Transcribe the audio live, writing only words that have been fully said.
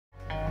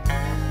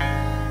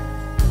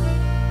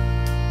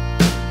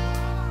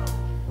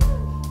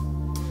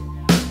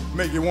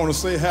make you want to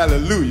say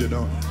hallelujah,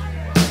 don't it?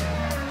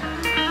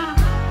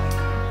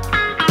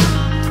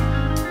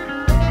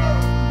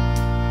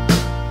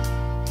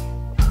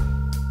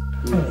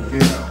 You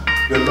know,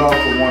 the love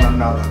for one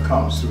another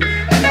comes through.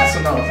 And that's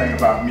another thing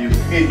about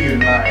music. It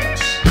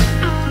unites.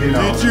 You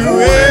know,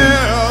 more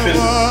than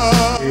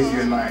physical.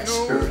 It unites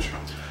spiritual.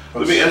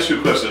 Let me ask you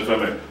a question, if I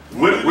may.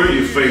 Where are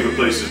your favorite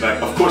places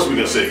back? Of course, we're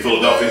going to say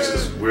Philadelphia,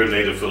 since we're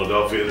native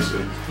Philadelphians.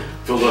 And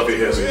Philadelphia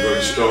has a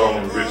very strong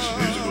and rich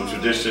musical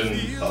tradition.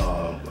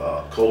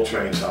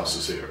 Coltrane's house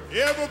is here.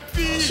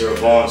 Sarah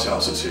Vaughan's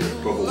house is here.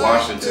 Grover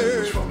Washington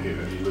was from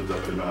here. He lived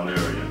up in Mount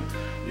Airy.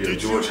 You have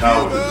George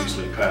Howard, who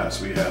recently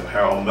passed. We have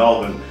Harold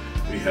Melvin.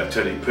 We have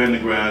Teddy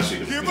Pendergrass.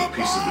 You have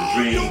Piece of the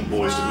Dream,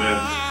 Boys to Men.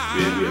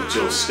 We have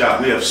Joe Scott.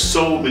 We have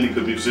so many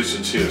good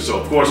musicians here. So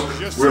of course,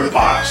 we're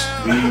biased.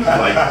 We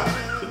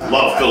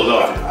love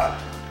Philadelphia.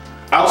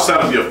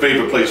 Outside of your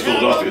favorite place,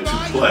 Philadelphia, to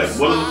play,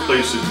 what are the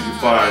places you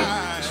find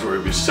is very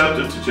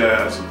receptive to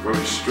jazz and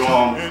very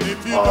strong,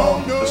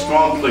 a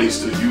strong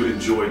place that you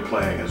enjoy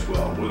playing as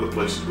well? What are the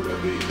places would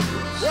that be?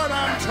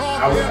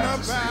 I would have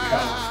to say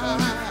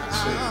California, for the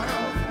state of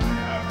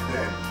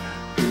California.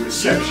 The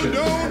reception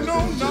has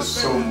been just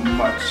so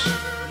much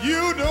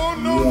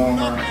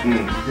warmer,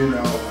 you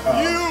know.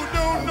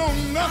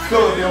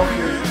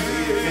 Philadelphia,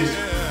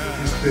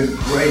 it's been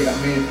great. I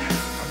mean,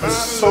 but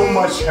so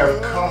much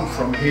have come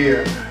from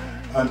here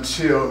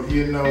until,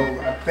 you know,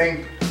 I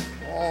think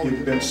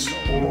you've been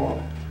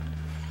spoiled.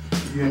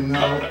 You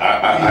know, I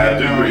have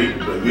to agree,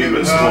 but we've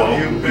been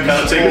spoiled. We kind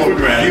of take it for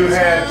granted. You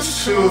had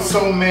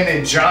so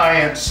many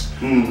giants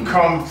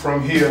come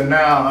from here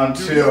now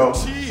until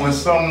when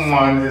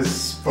someone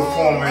is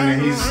performing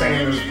and he's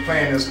singing,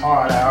 playing his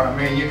heart out. I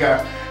mean, you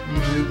got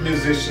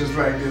musicians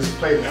like this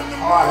play their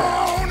heart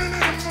out,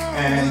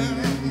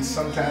 and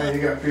sometimes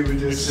you got people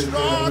just sit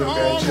there and look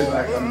at you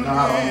like a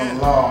knot on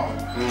the log.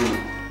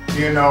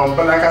 You know,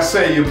 but like I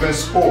say, you've been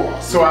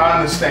spoiled, so I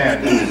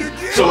understand that.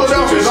 So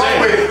always,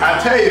 I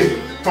tell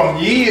you, from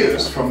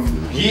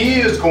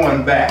years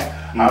going back,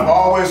 I've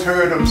always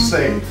heard them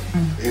say,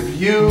 if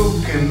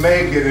you can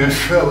make it in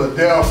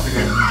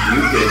Philadelphia,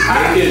 you can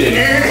make it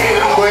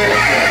anywhere.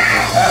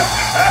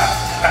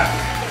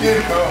 You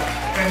know,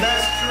 and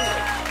that's true.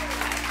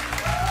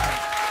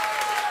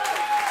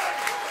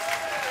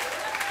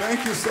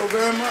 Thank you so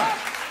very much.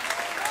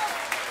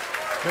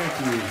 Thank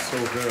you so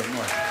very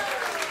much.